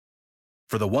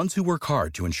For the ones who work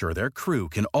hard to ensure their crew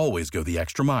can always go the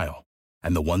extra mile,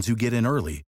 and the ones who get in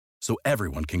early so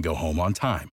everyone can go home on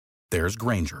time, there's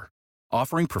Grainger,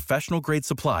 offering professional-grade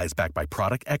supplies backed by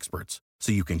product experts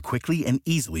so you can quickly and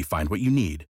easily find what you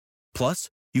need. Plus,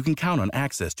 you can count on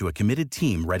access to a committed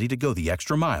team ready to go the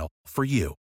extra mile for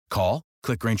you. Call,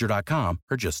 click Grainger.com,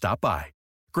 or just stop by.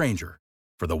 Grainger,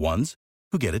 for the ones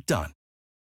who get it done.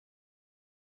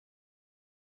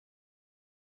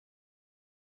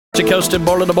 Coast and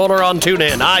border to border on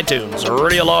TuneIn, iTunes,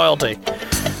 Radio Loyalty,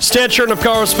 Stitcher, and of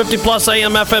course 50 plus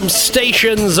AM FM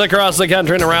stations across the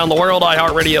country and around the world.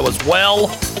 iHeartRadio as well.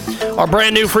 Our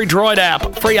brand new free Droid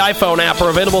app, free iPhone app are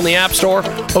available in the App Store,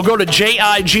 or go to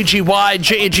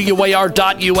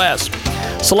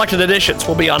JIGGYJAGUAR.us. Selected editions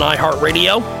will be on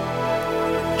iHeartRadio.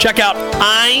 Check out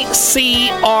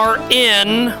ICRN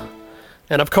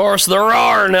and of course the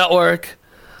RAR Network.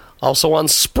 Also on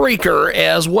Spreaker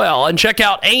as well. And check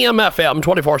out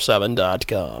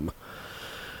AMFM247.com.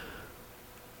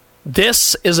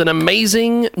 This is an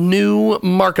amazing new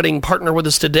marketing partner with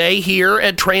us today here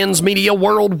at Transmedia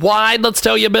Worldwide. Let's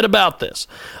tell you a bit about this.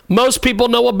 Most people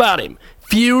know about him.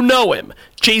 Few know him.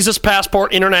 Jesus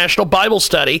Passport International Bible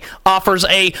Study offers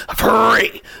a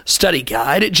free study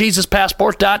guide at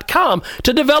JesusPassport.com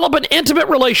to develop an intimate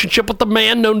relationship with the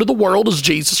man known to the world as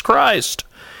Jesus Christ.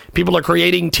 People are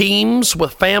creating teams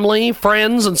with family,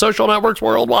 friends, and social networks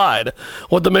worldwide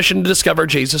with the mission to discover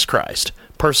Jesus Christ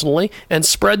personally and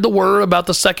spread the word about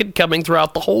the second coming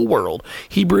throughout the whole world.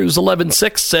 Hebrews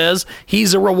 11:6 says,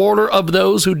 he's a rewarder of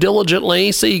those who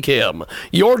diligently seek him.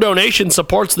 Your donation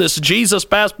supports this Jesus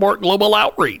Passport global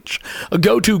outreach.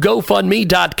 Go to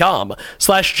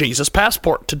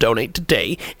GoFundMe.com/JesusPassport to donate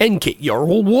today and get your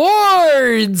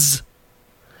rewards.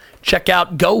 Check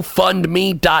out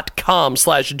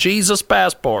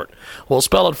GoFundMe.com/JesusPassport. We'll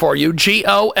spell it for you.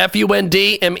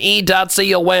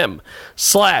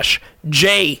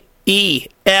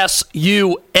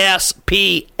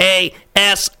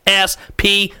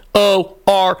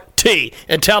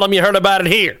 And tell them you heard about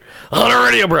it here on a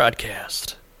radio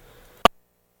broadcast.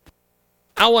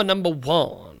 Hour number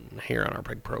one here on our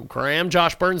big program.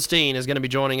 Josh Bernstein is going to be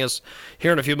joining us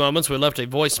here in a few moments. We left a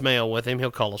voicemail with him.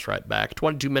 He'll call us right back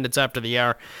 22 minutes after the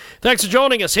hour. Thanks for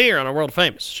joining us here on our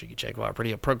world-famous Cheeky Jaguar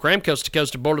radio program, coast to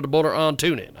coast and border to border on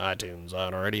TuneIn, iTunes,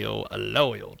 on our Radio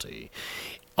Loyalty.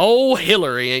 Oh,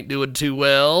 Hillary ain't doing too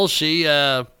well. She's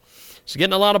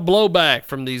getting a lot of blowback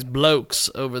from these blokes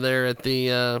over there at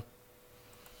the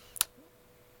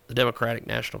Democratic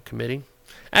National Committee.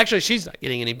 Actually, she's not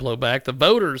getting any blowback. The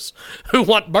voters who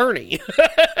want Bernie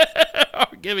are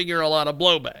giving her a lot of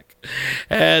blowback.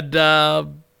 And I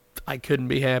couldn't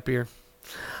be happier.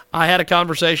 I had a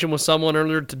conversation with someone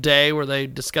earlier today where they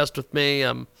discussed with me,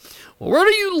 well, where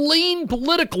do you lean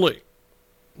politically?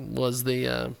 Was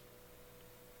the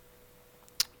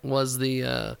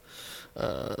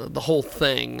whole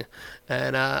thing.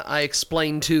 And I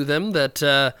explained to them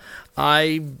that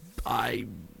I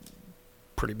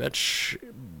pretty much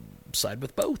side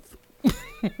with both.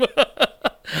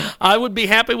 I would be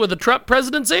happy with a Trump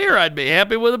presidency, or I'd be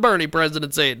happy with a Bernie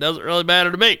presidency. It doesn't really matter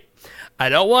to me. I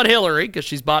don't want Hillary because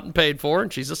she's bought and paid for,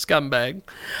 and she's a scumbag.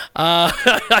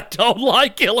 I don't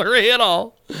like Hillary at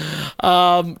all.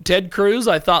 Ted Cruz,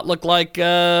 I thought looked like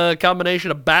a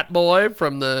combination of Bat Boy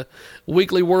from the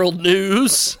Weekly World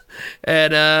News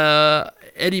and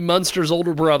Eddie Munster's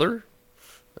older brother.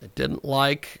 I didn't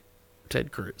like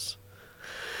Ted Cruz.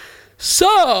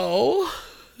 So,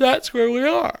 that's where we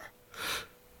are.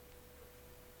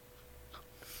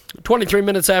 23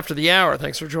 minutes after the hour.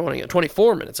 Thanks for joining it.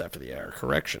 24 minutes after the hour,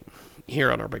 correction,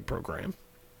 here on our big program.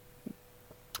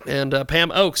 And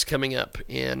Pam Oaks coming up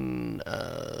in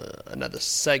another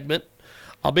segment.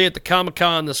 I'll be at the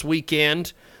Comic-Con this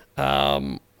weekend.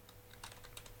 I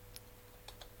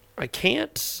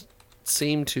can't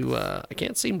seem to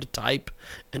type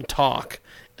and talk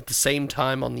at the same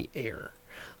time on the air.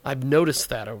 I've noticed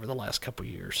that over the last couple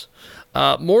of years.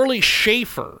 Morley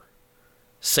Safer?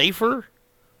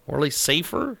 Morley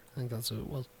Safer? I think that's who it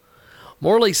was.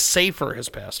 Morley Safer has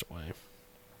passed away.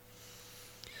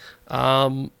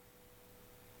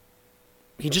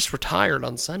 He just retired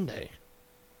on Sunday.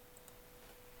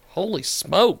 Holy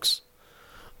smokes.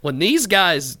 When these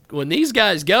guys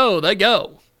go, they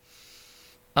go.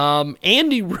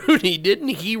 Andy Rooney, didn't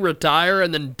he retire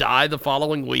and then die the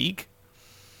following week?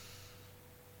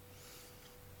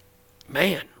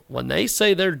 Man, when they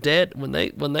say they're dead, when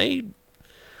they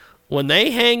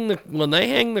hang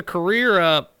the career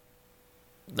up,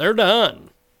 they're done.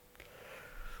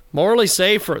 Morley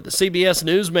Safer, the CBS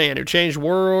newsman who changed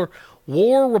world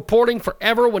War reporting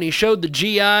forever when he showed the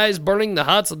GIs burning the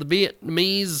huts of the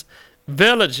Vietnamese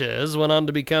villages, went on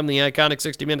to become the iconic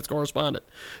 60 Minutes correspondent,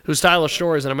 whose stylish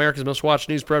stories on America's most watched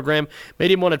news program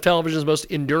made him one of television's most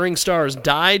enduring stars,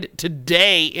 died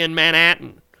today in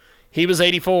Manhattan. He was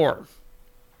 84.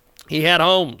 He had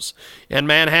homes in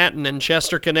Manhattan and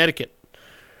Chester, Connecticut.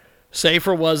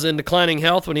 Safer was in declining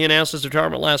health when he announced his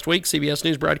retirement last week. CBS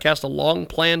News broadcast a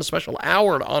long-planned special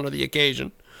hour to honor the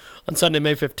occasion on Sunday,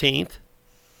 May 15th,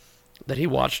 that he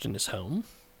watched in his home.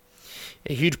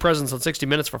 A huge presence on 60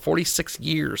 Minutes for 46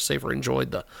 years. Safer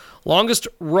enjoyed the longest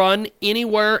run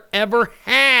anywhere ever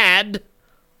had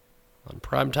on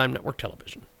primetime network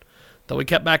television. Though he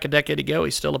cut back a decade ago,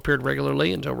 he still appeared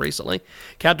regularly until recently,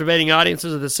 captivating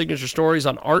audiences with his signature stories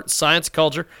on art, science,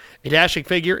 culture, a dashing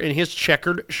figure in his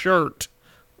checkered shirt,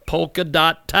 polka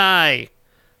dot tie,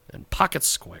 and pocket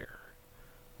square.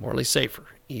 Morally Safer,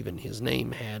 even his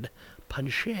name had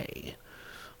punché,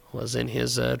 was in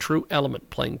his true element,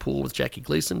 playing pool with Jackie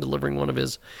Gleason, delivering one of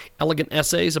his elegant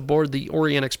essays aboard the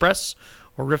Orient Express,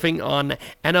 or riffing on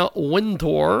Anna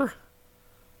Wintour.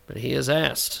 But he is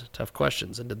asked tough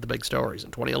questions and did the big stories.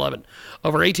 In 2011,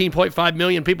 over 18.5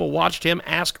 million people watched him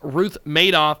ask Ruth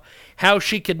Madoff how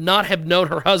she could not have known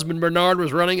her husband Bernard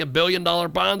was running a $1 billion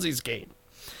Ponzi scheme.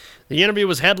 The interview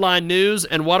was headline news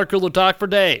and water cooler talk for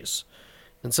days.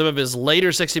 In some of his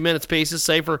later 60 Minutes pieces,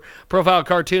 Safer profiled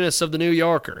cartoonists of The New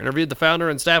Yorker, interviewed the founder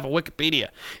and staff of Wikipedia,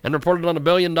 and reported on a $1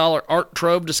 billion art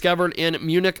trove discovered in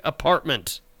Munich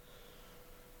apartment.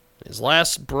 His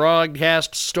last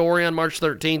broadcast story on March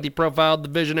 13th, he profiled the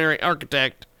visionary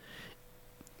architect,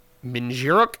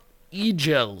 Minjiruk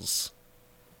Ijels.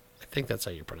 I think that's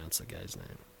how you pronounce the guy's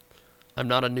name. I'm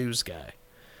not a news guy.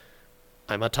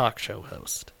 I'm a talk show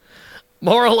host.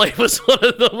 Morally was one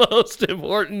of the most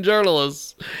important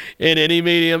journalists in any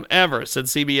medium ever, said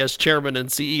CBS chairman and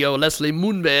CEO Leslie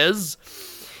Moonves.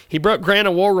 He broke ground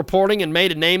in war reporting and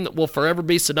made a name that will forever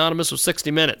be synonymous with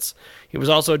 60 Minutes. He was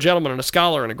also a gentleman and a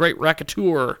scholar and a great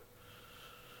raconteur.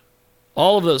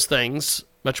 All of those things,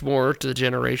 much more, to the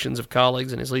generations of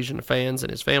colleagues and his legion of fans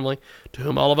and his family, to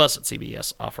whom all of us at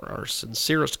CBS offer our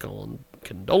sincerest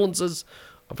condolences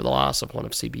over the loss of one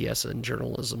of CBS and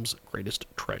journalism's greatest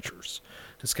treasures.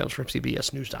 This comes from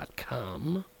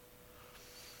CBSNews.com.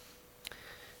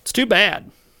 It's too bad.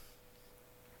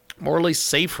 Morally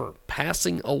Safer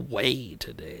passing away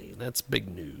today. That's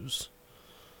big news.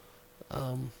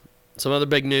 Some other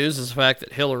big news is the fact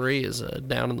that Hillary is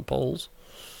down in the polls.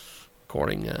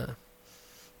 According,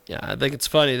 I think it's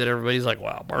funny that everybody's like,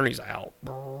 wow, Bernie's out.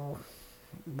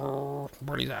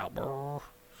 Bernie's out.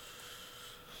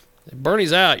 If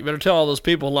Bernie's out, you better tell all those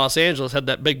people in Los Angeles had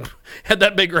that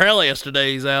big rally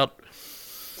yesterday. He's out.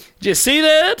 Did you see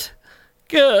that?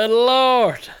 Good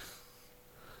Lord.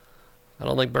 I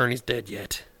don't think Bernie's dead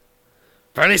yet.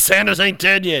 Bernie Sanders ain't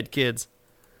dead yet, kids.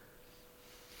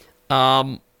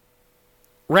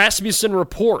 Rasmussen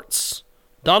reports.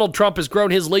 Donald Trump has grown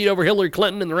his lead over Hillary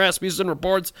Clinton in the Rasmussen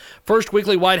Report's first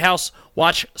weekly White House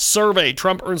Watch survey.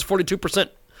 Trump earns 42%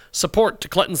 support to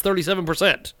Clinton's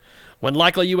 37%. When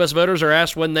likely U.S. voters are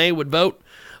asked when they would vote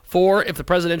for if the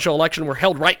presidential election were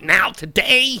held right now,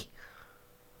 today.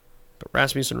 But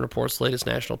Rasmussen Report's latest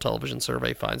national television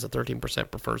survey finds that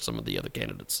 13% prefer some of the other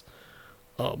candidates.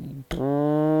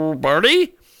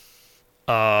 Bernie?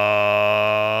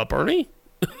 Bernie?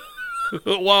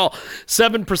 While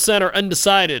 7% are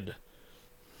undecided.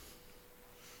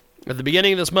 At the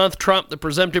beginning of this month, Trump, the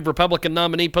presumptive Republican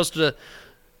nominee, posted a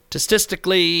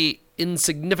statistically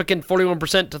insignificant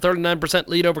 41% to 39%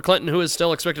 lead over Clinton, who is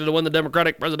still expected to win the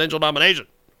Democratic presidential nomination.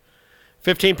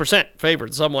 15%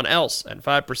 favored someone else, and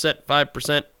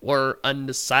 5% were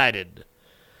undecided.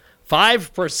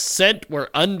 5% were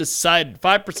undecided.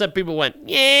 5% people went,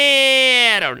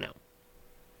 yeah, I don't know.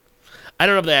 I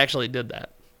don't know if they actually did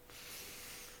that.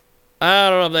 I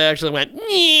don't know if they actually went,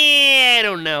 yeah, I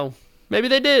don't know. Maybe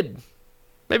they did.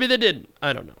 Maybe they didn't.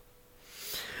 I don't know.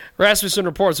 Rasmussen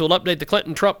reports will update the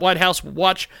Clinton-Trump White House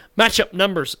Watch matchup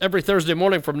numbers every Thursday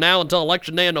morning from now until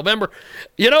Election Day in November.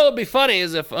 You know what would be funny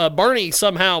is if Bernie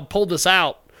somehow pulled this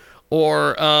out,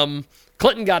 or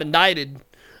Clinton got indicted,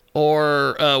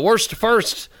 or Worst to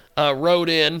First rode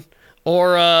in,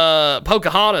 or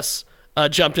Pocahontas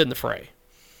jumped in the fray.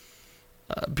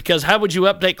 Because how would you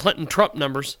update Clinton-Trump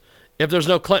numbers if there's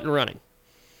no Clinton running?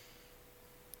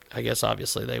 I guess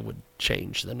obviously they would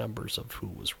change the numbers of who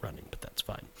was running, but that's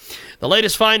fine. The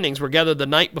latest findings were gathered the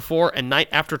night before and night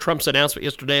after Trump's announcement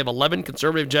yesterday of 11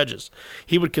 conservative judges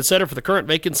he would consider for the current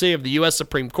vacancy of the U.S.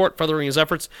 Supreme Court, furthering his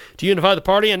efforts to unify the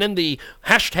party and end the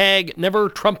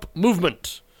 #NeverTrump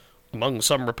movement. Among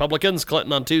some Republicans,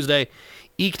 Clinton on Tuesday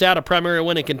eked out a primary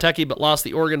win in Kentucky but lost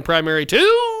the Oregon primary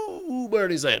to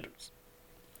Bernie Sanders,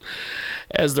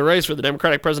 as the race for the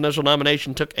Democratic presidential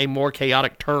nomination took a more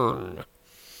chaotic turn.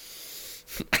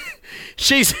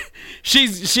 she's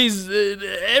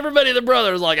everybody and the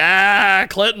brother is like,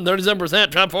 Clinton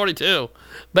 37%, Trump 42%,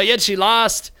 but yet she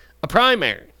lost a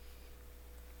primary.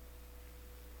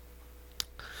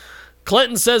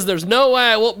 Clinton says there's no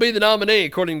way I won't be the nominee,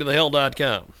 according to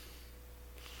thehill.com.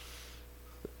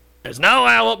 There's no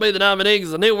way I won't be the nominee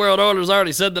because the New World Order's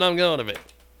already said that I'm going to be.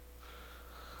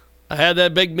 I had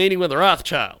that big meeting with the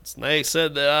Rothschilds, and they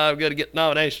said that I'm going to get the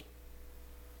nomination.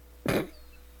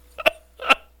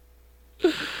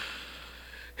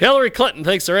 Hillary Clinton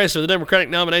thinks the race for the Democratic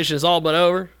nomination is all but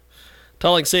over,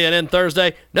 telling CNN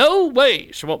Thursday, no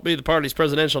way she won't be the party's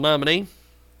presidential nominee.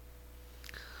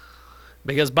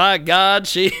 Because by God,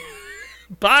 she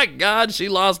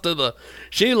lost to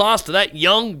that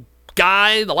young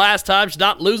guy the last time. She's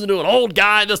not losing to an old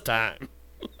guy this time.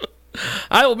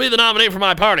 I will be the nominee for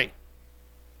my party.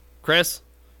 Chris,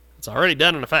 it's already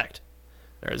done in effect.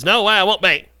 There is no way I won't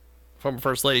be, former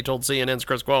First Lady told CNN's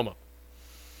Chris Cuomo.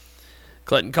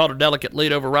 Clinton called her delicate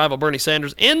lead over rival Bernie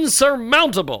Sanders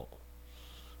insurmountable.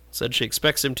 Said she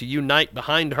expects him to unite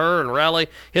behind her and rally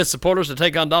his supporters to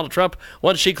take on Donald Trump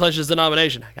once she clinches the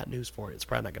nomination. I got news for you. It's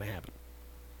probably not going to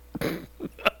happen.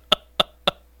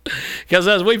 Because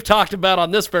as we've talked about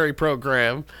on this very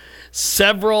program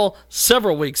several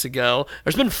weeks ago,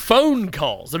 there's been phone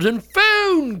calls. There's been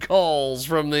phone calls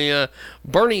from the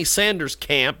Bernie Sanders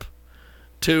camp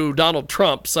to Donald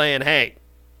Trump saying, hey,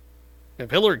 if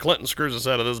Hillary Clinton screws us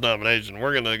out of this nomination,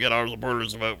 we're going to get our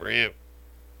supporters to vote for you.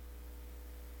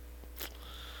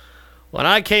 When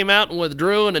I came out and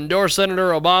withdrew and endorsed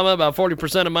Senator Obama, about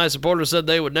 40% of my supporters said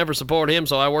they would never support him,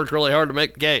 so I worked really hard to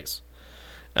make the case.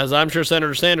 As I'm sure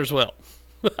Senator Sanders will.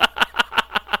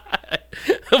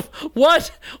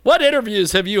 What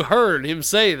interviews have you heard him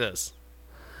say this?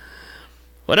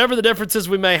 Whatever the differences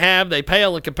we may have, they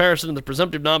pale in comparison to the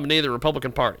presumptive nominee of the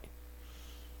Republican Party.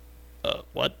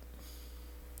 What?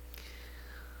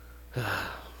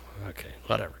 Okay,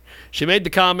 whatever. She made the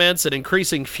comments at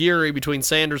increasing fury between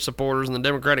Sanders supporters and the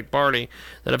Democratic Party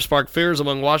that have sparked fears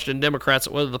among Washington Democrats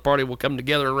at whether the party will come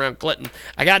together around Clinton.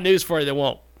 I got news for you, they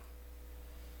won't.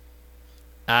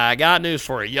 I got news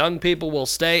for you. Young people will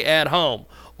stay at home,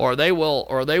 or they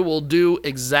will do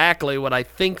exactly what I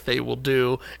think they will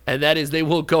do, and that is they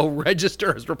will go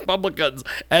register as Republicans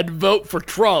and vote for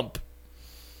Trump.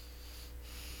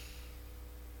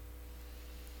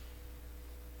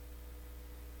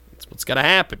 What's going to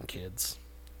happen, kids?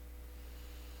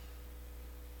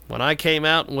 When I came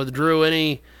out and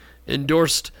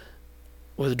endorsed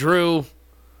Senator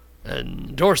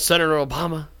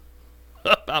Obama,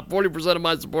 about 40% of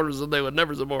my supporters said they would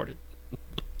never support him.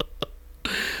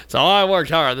 So I worked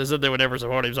hard. They said they would never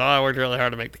support him, so I worked really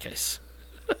hard to make the case.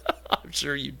 I'm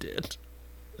sure you did.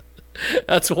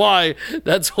 That's why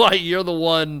you're the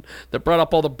one that brought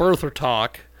up all the birther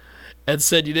talk and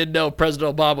said you didn't know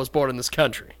President Obama was born in this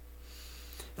country.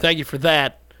 Thank you for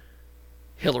that,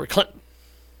 Hillary Clinton.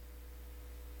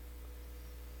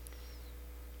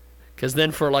 Because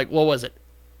then for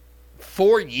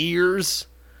 4 years,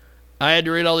 I had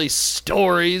to read all these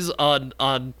stories on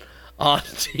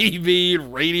TV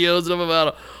and radio and stuff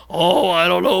about, I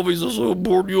don't know if he's a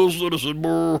born U.S. citizen,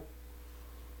 bro.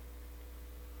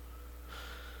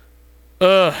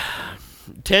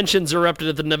 Tensions erupted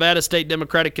at the Nevada State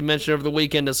Democratic Convention over the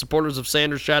weekend as supporters of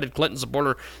Sanders shouted Clinton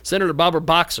supporter Senator Barbara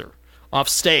Boxer off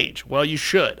stage. Well, you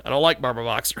should. I don't like Barbara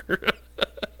Boxer.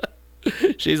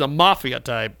 She's a mafia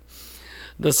type.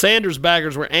 The Sanders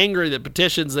backers were angry that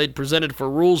petitions they'd presented for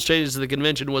rules changes to the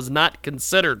convention was not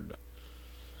considered.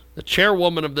 The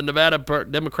chairwoman of the Nevada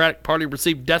Democratic Party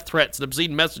received death threats and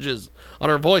obscene messages on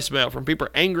her voicemail from people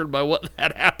angered by what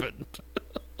had happened.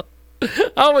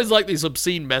 I always like these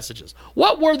obscene messages.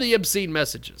 What were the obscene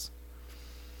messages?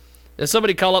 Did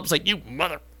somebody call up and say, you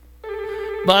mother?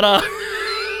 But,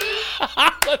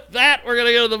 with that, we're going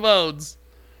to go to the phones.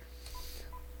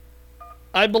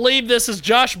 I believe this is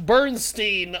Josh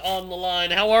Bernstein on the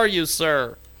line. How are you,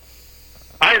 sir?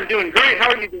 I am doing great. How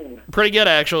are you doing? Pretty good,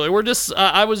 actually.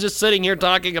 I was just sitting here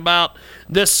talking about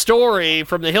this story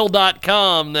from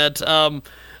thehill.com that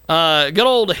good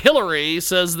old Hillary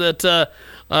says that,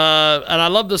 and I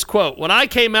love this quote, when I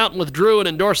came out and withdrew and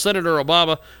endorsed Senator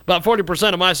Obama, about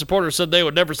 40% of my supporters said they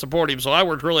would never support him, so I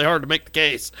worked really hard to make the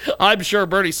case. I'm sure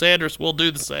Bernie Sanders will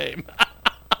do the same.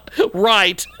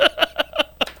 Right.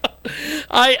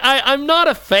 I'm not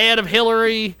a fan of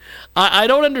Hillary. I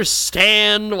don't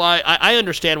understand why. I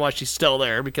understand why she's still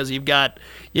there, because you got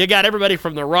everybody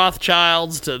from the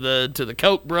Rothschilds to the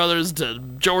Koch brothers to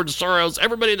George Soros.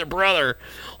 Everybody and their brother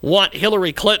want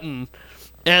Hillary Clinton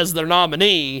as their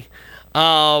nominee,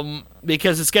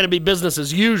 because it's going to be business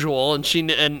as usual,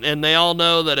 and they all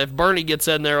know that if Bernie gets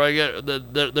in there,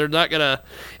 they're not gonna.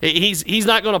 He's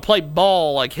not going to play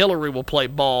ball like Hillary will play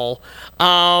ball.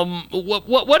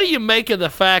 What do you make of the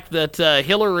fact that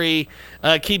Hillary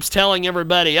keeps telling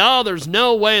everybody, "Oh, there's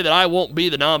no way that I won't be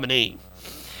the nominee"?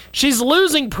 She's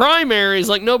losing primaries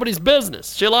like nobody's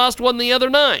business. She lost one the other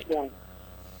night. Yeah.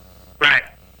 Right.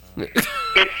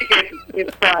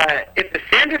 If the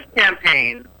Sanders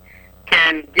campaign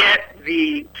can get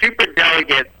the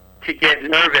superdelegates to get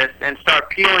nervous and start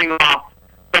peeling off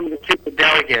some of the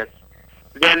superdelegates,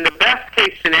 then the best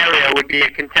case scenario would be a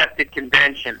contested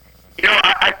convention.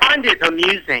 I find it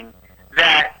amusing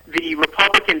that the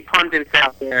Republican pundits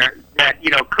out there that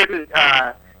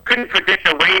couldn't predict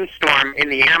a rainstorm in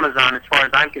the Amazon, as far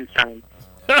as I'm concerned,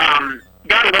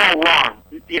 got it all wrong.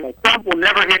 Trump will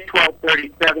never hit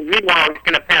 1237. Meanwhile, he's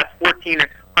going to pass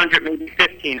 1,400, maybe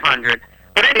 1,500.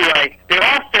 But anyway, they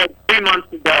all said 3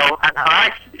 months ago, and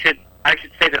I should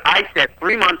say that I said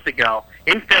 3 months ago,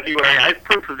 in February, I have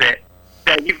proof of it,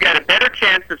 that you've got a better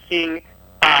chance of seeing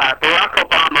Barack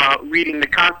Obama reading the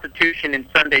Constitution in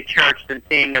Sunday church than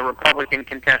seeing a Republican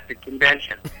contested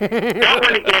convention. That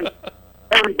went against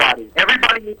everybody.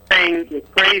 Everybody is saying it's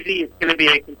crazy, it's going to be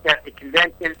a contested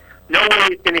convention. No way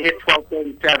it's going to hit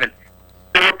 1237.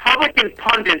 The Republican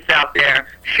pundits out there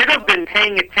should have been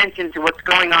paying attention to what's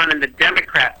going on in the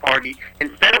Democrat Party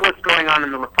instead of what's going on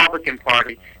in the Republican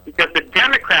Party, because the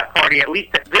Democrat Party, at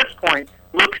least at this point,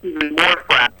 looks even more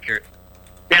fractured.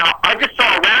 Now, I just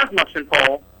saw a Rasmussen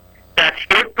poll that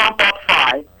showed Trump up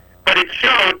 5, but it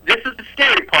showed, this is the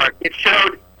scary part, it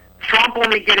showed Trump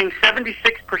only getting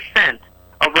 76%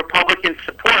 of Republican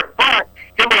support, but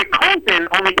Hillary Clinton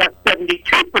only got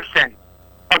 72%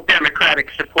 of Democratic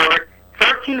support.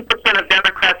 13% of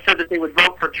Democrats said that they would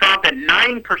vote for Trump, and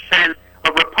 9%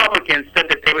 of Republicans said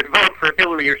that they would vote for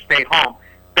Hillary or stay home.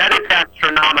 That is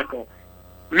astronomical.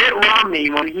 Mitt Romney,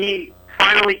 when he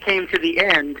finally came to the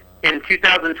end in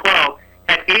 2012,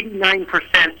 had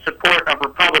 89% support of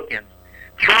Republicans.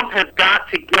 Trump has got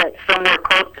to get somewhere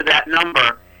close to that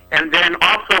number, and then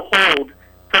also hold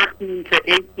 13 to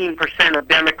 18% of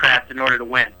Democrats in order to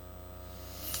win.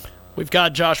 We've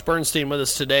got Josh Bernstein with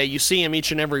us today. You see him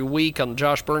each and every week on the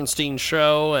Josh Bernstein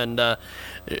Show. And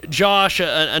Josh,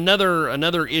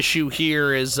 another issue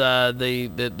here is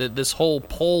this whole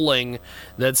polling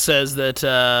that says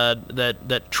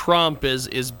that Trump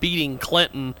is beating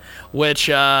Clinton, which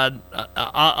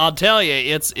I'll tell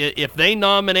you, if they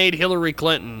nominate Hillary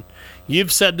Clinton,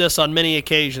 you've said this on many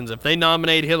occasions, if they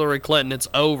nominate Hillary Clinton, it's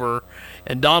over,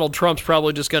 and Donald Trump's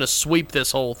probably just going to sweep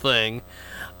this whole thing.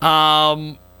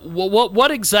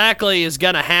 What exactly is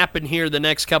going to happen here the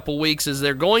next couple weeks? Is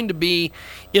the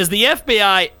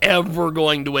FBI ever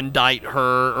going to indict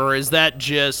her, or is that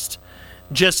just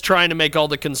trying to make all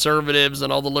the conservatives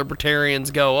and all the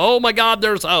libertarians go, oh my God,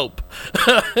 there's hope?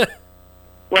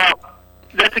 Well,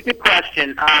 that's a good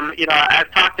question.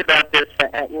 I've talked about this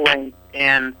at length,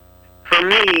 and for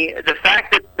me, the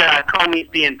fact that Comey's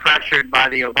being pressured by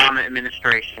the Obama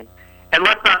administration, and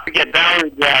let's not forget Valerie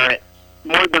Jarrett,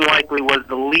 more than likely was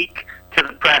the leak to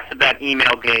the press about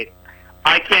Emailgate.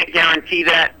 I can't guarantee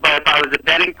that, but if I was a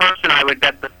betting person, I would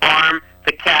bet the farm,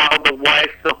 the cow, the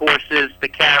wife, the horses, the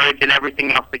carriage, and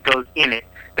everything else that goes in it,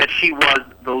 that she was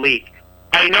the leak.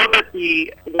 I know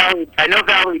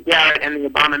Valerie Jarrett and the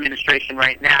Obama administration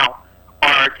right now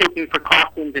are taking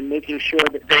precautions and making sure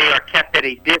that they are kept at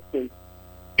a distance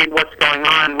in what's going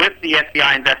on with the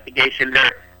FBI investigation.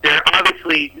 They're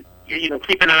obviously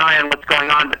keeping an eye on what's going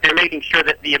on, but they're making sure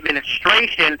that the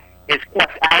administration is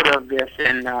kept out of this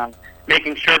and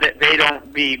making sure that they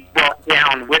don't be brought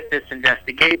down with this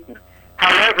investigation.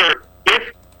 However,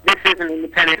 if this is an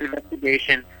independent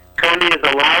investigation, Comey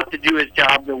is allowed to do his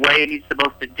job the way he's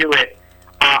supposed to do it.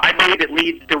 I believe it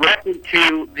leads directly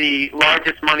to the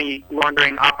largest money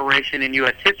laundering operation in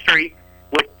U.S. history,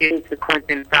 which is the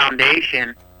Clinton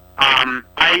Foundation.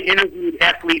 I interviewed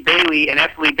F. Lee Bailey, and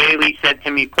F. Lee Bailey said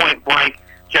to me point blank,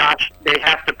 Josh, they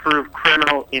have to prove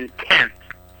criminal intent.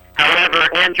 However,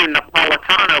 Andrew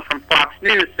Napolitano from Fox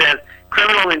News says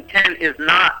criminal intent is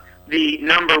not the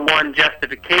number one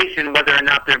justification whether or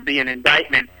not there be an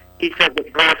indictment. He said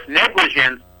that gross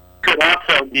negligence could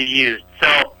also be used.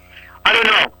 So, I don't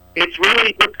know. It's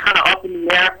really just kind of up in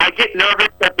the air. I get nervous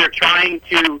that they're trying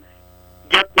to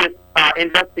get this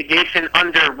investigation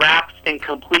under wraps and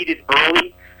completed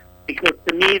early, because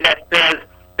to me that says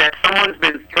that someone's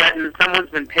been threatened, someone's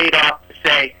been paid off to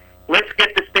say, let's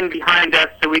get this thing behind us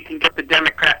so we can get the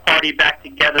Democrat Party back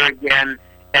together again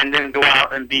and then go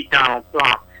out and beat Donald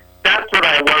Trump. That's what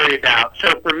I worry about.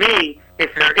 So for me,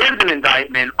 if there is an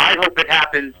indictment, I hope it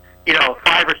happens,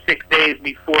 5 or 6 days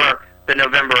before the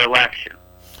November election.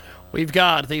 We've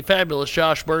got the fabulous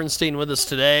Josh Bernstein with us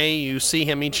today. You see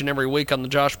him each and every week on the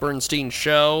Josh Bernstein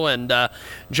Show, and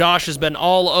Josh has been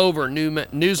all over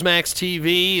Newsmax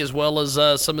TV as well as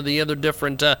some of the other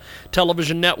different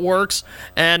television networks,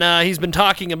 and he's been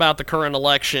talking about the current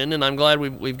election, and I'm glad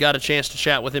we've got a chance to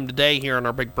chat with him today here on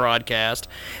our big broadcast.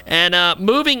 And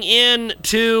moving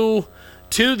into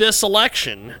this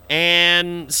election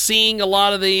and seeing a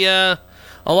lot of the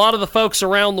folks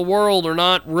around the world are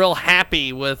not real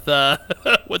happy with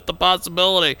with the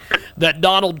possibility that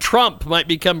Donald Trump might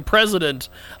become president.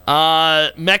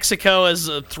 Mexico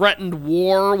has threatened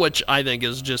war, which I think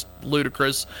is just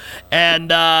ludicrous, and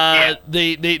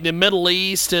the Middle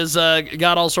East has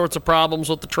got all sorts of problems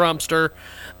with the Trumpster.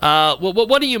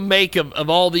 What do you make of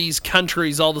all these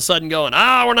countries all of a sudden going,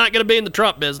 we're not going to be in the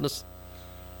Trump business?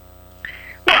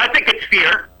 Well, I think it's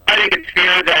fear. I think it's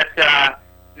fear that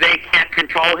they can't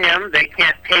control him. They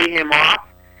can't pay him off.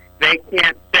 They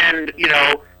can't send,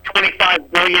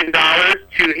 $25 billion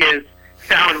to his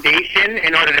foundation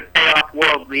in order to pay off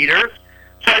world leaders.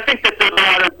 So I think that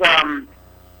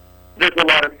there's a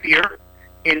lot of fear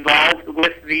involved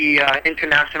with the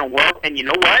international world. And you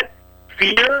know what?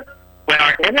 Fear, when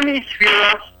our enemies fear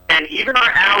us and even our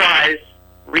allies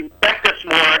respect us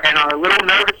more and are a little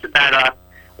nervous about us,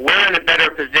 we're in a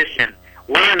better position.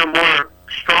 We're in a more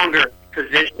stronger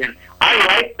position. I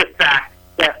like the fact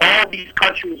that all these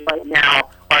countries right now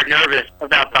are nervous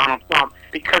about Donald Trump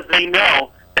because they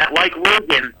know that, like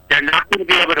Reagan, they're not going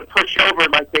to be able to push over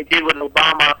like they did with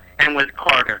Obama and with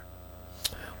Carter.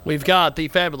 We've got the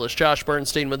fabulous Josh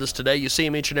Bernstein with us today. You see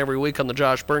him each and every week on the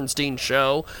Josh Bernstein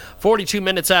Show, 42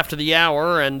 minutes after the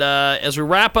hour. And as we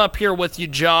wrap up here with you,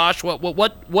 Josh,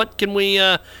 what can we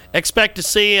expect to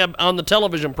see on the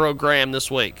television program this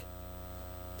week?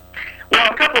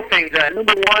 Well, a couple things.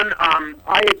 Number one,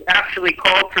 I actually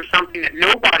called for something that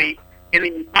nobody in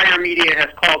the entire media has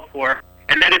called for,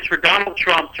 and that is for Donald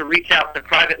Trump to reach out to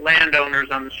private landowners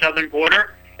on the southern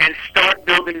border and start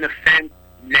building the fence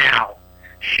now.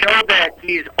 Show that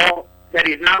he's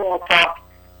not all talk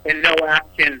and no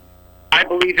action. I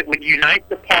believe it would unite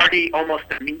the party almost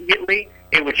immediately.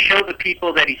 It would show the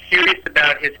people that he's serious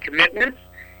about his commitments,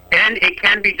 and it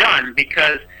can be done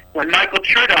because when Michael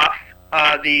Chertoff,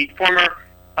 the former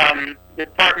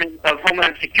Department of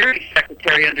Homeland Security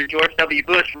Secretary under George W.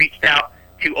 Bush, reached out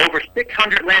to over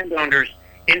 600 landowners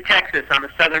in Texas on the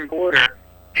southern border,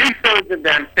 2/3 of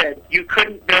them said you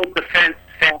couldn't build the fence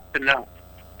fast enough.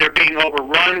 They're being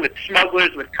overrun with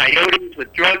smugglers, with coyotes,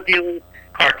 with drug dealers,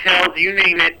 cartels, you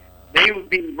name it. They would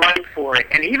be right for it.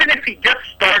 And even if he just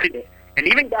started it and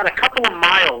even got a couple of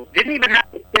miles, didn't even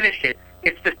have to finish it,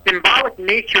 it's the symbolic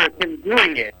nature of him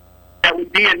doing it that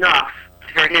would be enough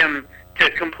for him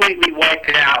to completely wipe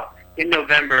it out in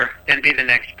November and be the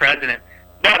next president.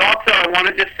 But also I want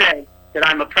to just say that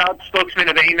I'm a proud spokesman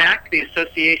of AMAC, the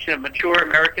Association of Mature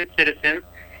American Citizens.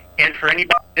 And for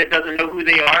anybody that doesn't know who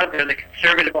they are, they're the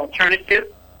conservative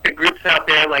alternative to groups out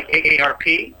there like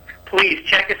AARP. Please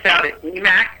check us out at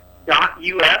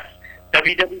amac.us,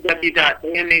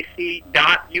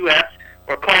 www.amac.us,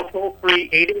 or call toll-free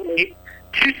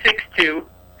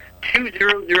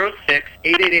 888-262-2006,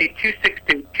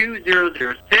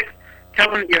 888-262-2006. Tell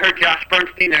them that you heard Josh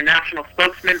Bernstein, their national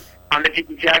spokesman, on the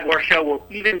Jiggy Jaguar Show. We'll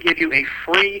even give you a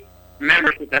free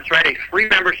membership. That's right, a free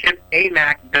membership,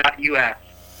 amac.us.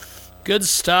 Good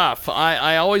stuff.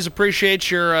 I always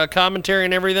appreciate your commentary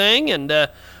and everything, and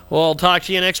we'll talk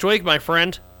to you next week, my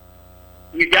friend.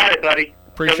 You got it, buddy.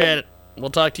 Appreciate it. We'll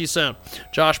talk to you soon.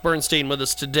 Josh Bernstein with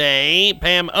us today.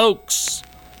 Pam Oakes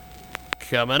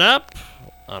coming up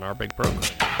on our big program.